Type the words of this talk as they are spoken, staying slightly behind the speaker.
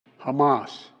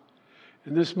Hamas.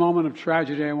 In this moment of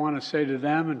tragedy, I want to say to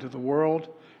them and to the world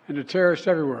and to terrorists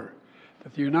everywhere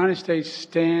that the United States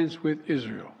stands with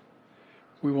Israel.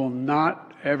 We will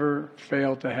not ever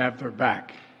fail to have their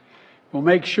back. We'll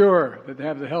make sure that they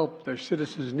have the help their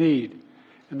citizens need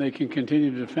and they can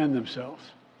continue to defend themselves.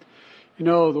 You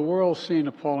know, the world's seen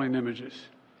appalling images.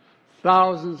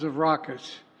 Thousands of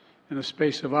rockets in the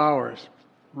space of hours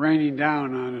raining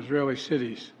down on Israeli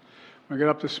cities. When I got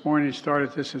up this morning,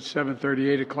 started this at 7:30,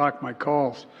 8 o'clock, my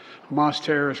calls. Hamas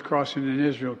terrorists crossing in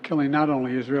Israel, killing not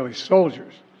only Israeli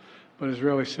soldiers, but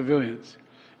Israeli civilians.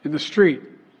 In the street,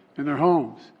 in their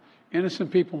homes,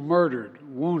 innocent people murdered,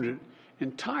 wounded,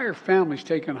 entire families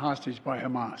taken hostage by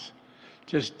Hamas.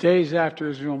 Just days after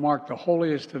Israel marked the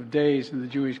holiest of days in the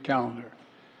Jewish calendar.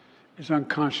 It's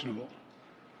unconscionable.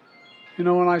 You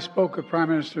know, when I spoke with Prime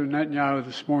Minister Netanyahu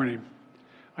this morning,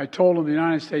 I told him the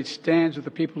United States stands with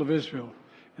the people of Israel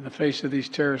in the face of these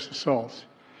terrorist assaults.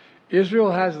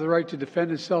 Israel has the right to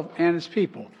defend itself and its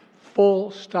people,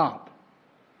 full stop.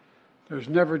 There's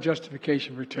never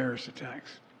justification for terrorist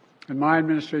attacks. And my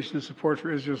administration's support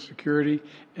for Israel's security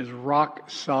is rock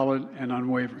solid and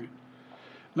unwavering.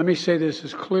 Let me say this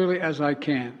as clearly as I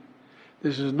can.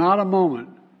 This is not a moment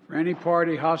for any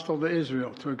party hostile to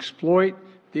Israel to exploit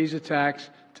these attacks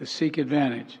to seek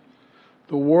advantage.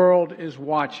 The world is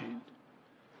watching.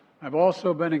 I've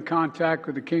also been in contact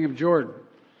with the King of Jordan,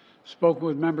 spoken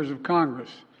with members of Congress,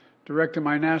 directed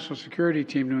my national security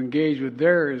team to engage with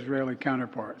their Israeli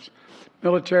counterparts,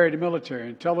 military to military,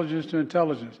 intelligence to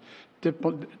intelligence,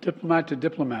 diplomat to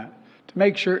diplomat, to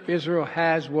make sure Israel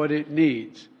has what it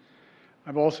needs.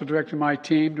 I've also directed my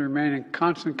team to remain in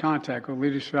constant contact with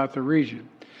leaders throughout the region,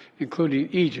 including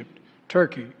Egypt,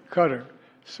 Turkey, Qatar,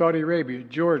 Saudi Arabia,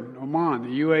 Jordan, Oman,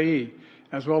 the UAE,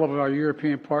 as well as our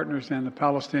European partners and the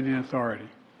Palestinian Authority.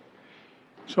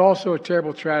 It's also a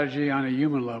terrible tragedy on a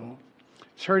human level.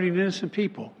 It's hurting innocent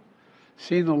people.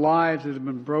 Seeing the lives that have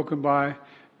been broken by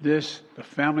this, the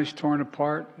families torn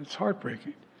apart, it's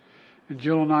heartbreaking. And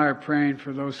Jill and I are praying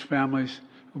for those families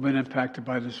who've been impacted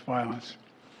by this violence.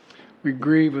 We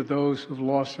grieve with those who've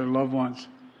lost their loved ones,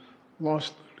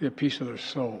 lost a piece of their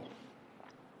soul.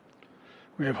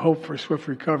 We have hope for swift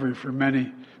recovery for many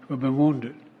who have been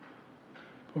wounded.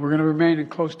 But we're going to remain in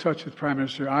close touch with Prime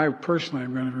Minister. I personally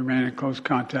am going to remain in close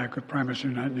contact with Prime Minister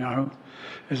Netanyahu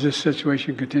as this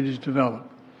situation continues to develop.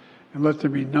 And let there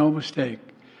be no mistake,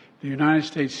 the United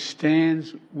States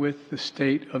stands with the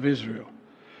state of Israel,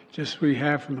 just as we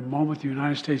have from the moment the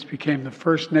United States became the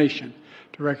first nation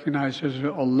to recognize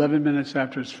Israel 11 minutes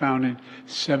after its founding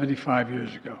 75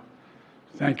 years ago.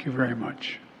 Thank you very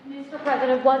much. Mr.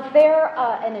 President, was there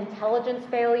an intelligence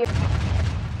failure?